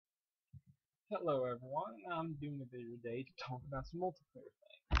Hello everyone, I'm doing a video today to talk about some multiplayer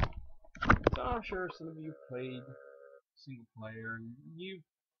things. So I'm sure some of you played single player and you've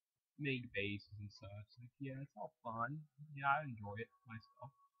made bases and such. Like, yeah, it's all fun. Yeah, I enjoy it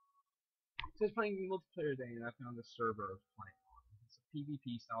myself. So I was playing multiplayer today and I found a server I was playing on. It's a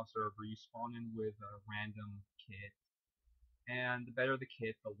PvP style server. You spawn in with a random kit, and the better the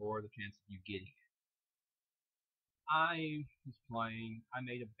kit, the lower the chance of you getting it. I was playing, I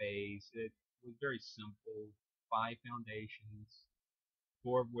made a base. It was very simple, 5 foundations,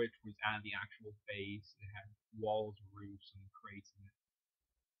 four of which was out of the actual base. It had walls, roofs, and crates in it.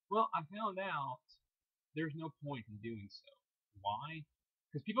 Well, I found out there's no point in doing so. Why?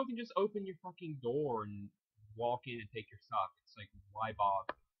 Because people can just open your fucking door and walk in and take your stuff. It's like, why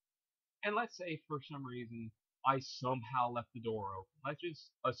bother? And let's say for some reason I somehow left the door open. Let's just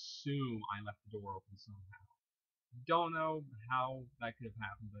assume I left the door open somehow. Don't know how that could have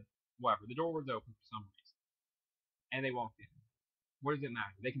happened, but whatever. The door was open for some reason. And they walked in. What does it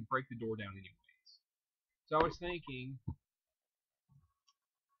matter? They can break the door down anyways. So I was thinking,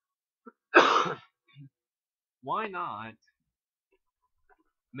 why not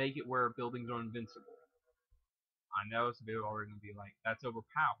make it where buildings are invincible? I know some people are going to be like, that's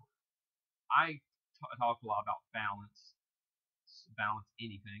overpowered. I talk a lot about balance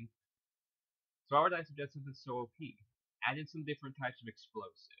anything. So why would I suggest something so OP? Add in some different types of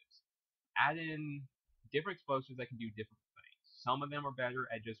explosives. Add in different explosives that can do different things. Some of them are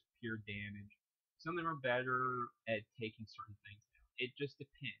better at just pure damage. Some of them are better at taking certain things down. It just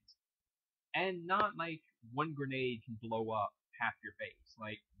depends. And not like one grenade can blow up half your base.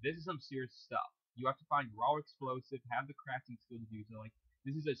 Like, this is some serious stuff. You have to find raw explosive, have the crafting skill to do so. Like,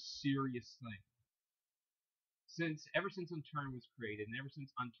 this is a serious thing. Ever since Unturned was created, and ever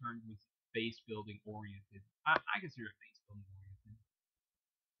since Unturned was base building oriented, I consider it base building oriented.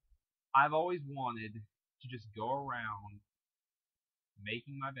 I've always wanted to just go around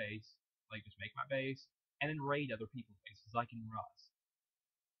making my base, like just make my base, and then raid other people's bases, like in Rust.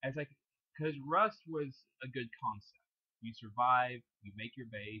 As like, because Rust was a good concept. You survive, you make your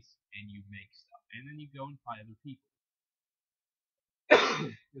base, and you make stuff, and then you go and fight other people.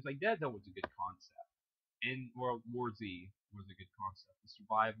 It's like Dead Zone was a good concept, and World War Z was a good concept.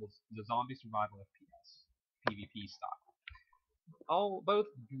 The zombie survival FPS, PvP style, all both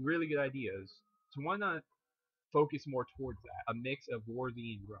really good ideas. So why not focus more towards that? A mix of War Z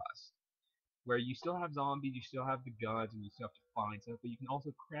and Rust, where you still have zombies, you still have the guns, and you still have to find stuff, but you can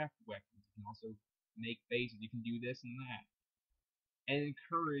also craft weapons, you can also make bases, you can do this and that. And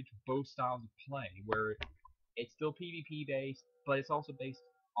encourage both styles of play, where it's still PvP based, but it's also based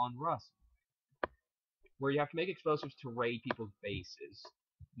on Rust, where you have to make explosives to raid people's bases.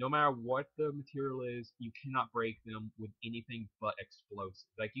 No matter what the material is, you cannot break them with anything but explosives.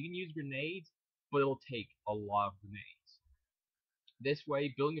 Like, you can use grenades, but it'll take a lot of grenades. This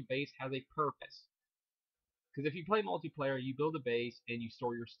way, building a base has a purpose. Because if you play multiplayer, you build a base and you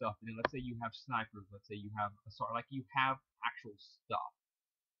store your stuff. And then let's say you have snipers. Let's say you have you have actual stuff.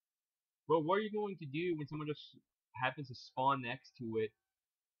 Well, what are you going to do when someone just happens to spawn next to it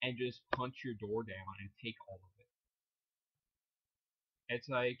and just punch your door down and take all of it? It's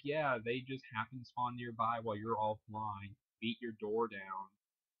like, yeah, they just happen to spawn nearby while you're offline, beat your door down,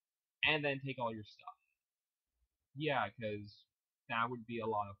 and then take all your stuff. Yeah, because that would be a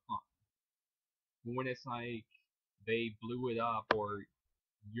lot of fun. But when it's like they blew it up or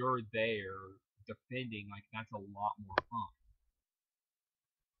you're there defending, like, that's a lot more fun.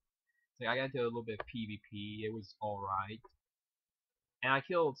 So I got into a little bit of PvP. It was alright. And I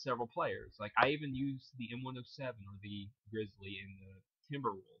killed several players. Like, I even used the M107 or the Grizzly in the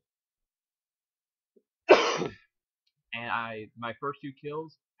Timberwolf. And my first 2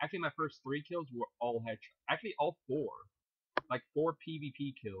 kills, actually my first 3 kills were all headshots. Actually, all 4. Like, 4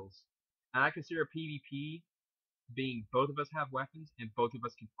 PvP kills. And I consider PvP being both of us have weapons and both of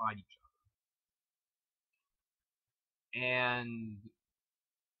us can fight each other. And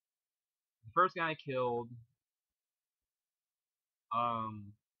the first guy I killed, I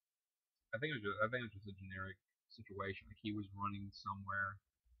think it was just a generic situation. Like, he was running somewhere,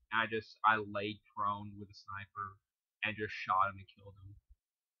 and I laid prone with a sniper and just shot him and killed him.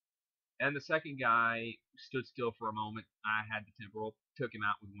 And the second guy stood still for a moment. I had the temporal, took him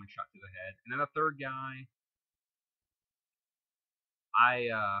out with 1 shot to the head. And then the third guy,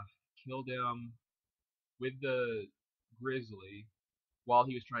 I killed him with the Grizzly while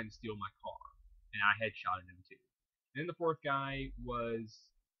he was trying to steal my car, and I headshotted him too. And then the fourth guy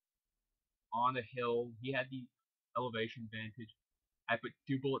was on a hill. He had the elevation advantage. I put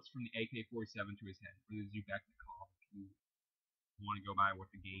 2 bullets from the AK-47 to his head for the Zubek call, if you want to go by what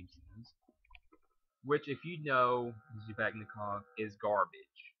the game says. which if you know Zubagnikov is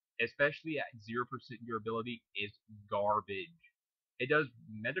garbage, especially at 0% durability, is garbage. It does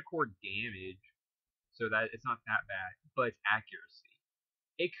metacore damage, so that it's not that bad, but it's accuracy.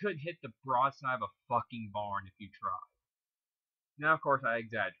 It could hit the broadside of a fucking barn if you try. Now, of course, I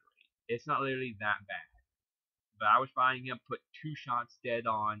exaggerate. It's not literally that bad. But I was finding him put 2 shots dead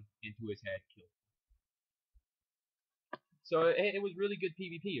on into his head, killed him. So it was really good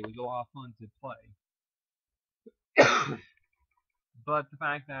PvP. It was a lot of fun to play. But the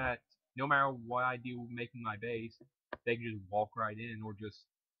fact that no matter what I do making my base, they can just walk right in or just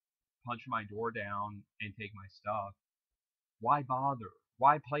punch my door down and take my stuff. Why bother?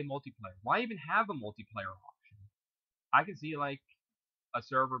 Why play multiplayer? Why even have a multiplayer option? I can see like a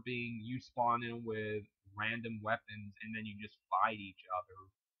server being you spawn in with random weapons and then you just fight each other.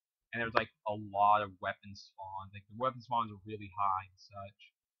 And there's like a lot of weapon spawns. Like the weapon spawns are really high and such.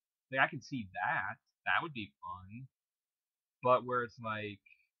 Like I can see that. That would be fun. But where it's like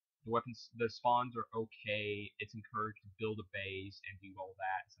the spawns are okay. It's encouraged to build a base and do all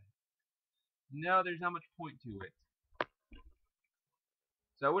that. It's like, no, there's not much point to it.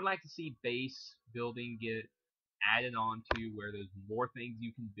 So I would like to see base building get added on to where there's more things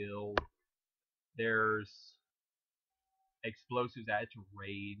you can build. There's explosives added to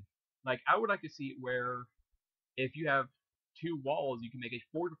raid. Like I would like to see it where if you have 2 walls, you can make a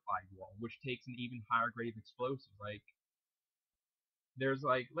fortified wall, which takes an even higher grade of explosives. Like there's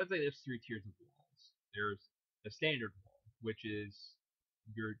like let's say there's 3 tiers of walls. There's the standard wall, which is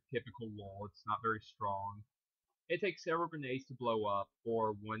your typical wall. It's not very strong. It takes several grenades to blow up,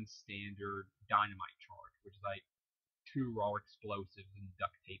 or 1 standard dynamite charge, which is like 2 raw explosives and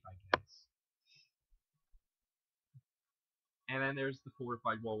duct tape, I guess. And then there's the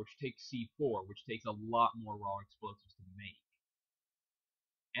fortified wall, which takes C4, which takes a lot more raw explosives to make.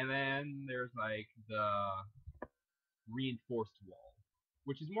 And then there's like the reinforced wall,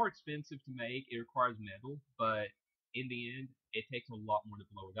 which is more expensive to make. It requires metal, but in the end, it takes a lot more to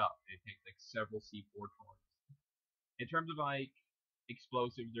blow it up. It takes like several C4 charges. In terms of like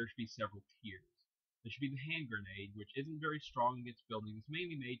explosives, there should be several tiers. There should be the hand grenade, which isn't very strong against buildings. It's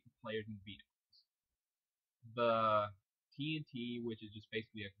mainly made for players and vehicles. The TNT, which is just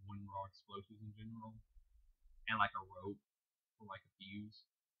basically like 1 raw explosives in general, and like a rope or like a fuse.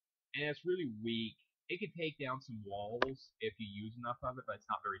 And it's really weak. It can take down some walls if you use enough of it, but it's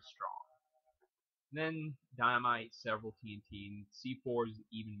not very strong. And then dynamite, several TNT, and C4 is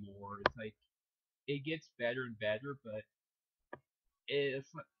even more. It's like it gets better and better, but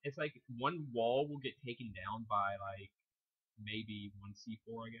it's like 1 wall will get taken down by like maybe 1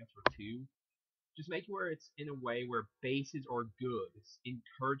 C4, I guess, or 2. Just make it where it's in a way where bases are good. It's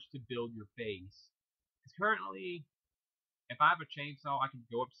encouraged to build your base. Because currently, if I have a chainsaw, I can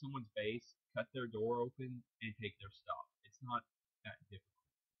go up to someone's base, cut their door open, and take their stuff. It's not that difficult.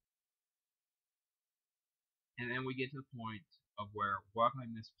 And then we get to the point of where, what if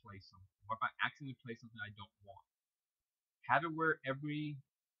I misplace something? What if I accidentally place something I don't want? Have it where every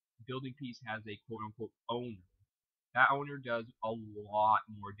building piece has a quote-unquote owner. That owner does a lot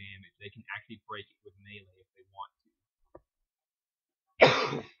more damage. They can actually break it with melee if they want to.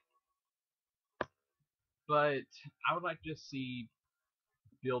 But I would like to see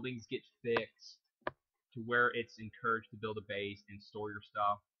buildings get fixed to where it's encouraged to build a base and store your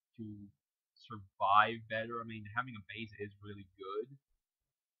stuff to survive better. I mean, having a base is really good,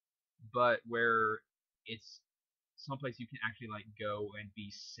 but where it's someplace you can actually like go and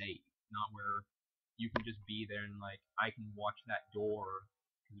be safe, not where you can just be there and like I can watch that door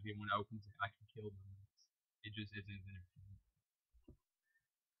because if anyone opens it, I can kill them. It just isn't entertaining.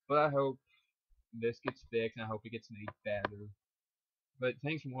 But I hope this gets fixed and I hope it gets made better. But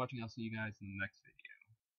thanks for watching. I'll see you guys in the next video.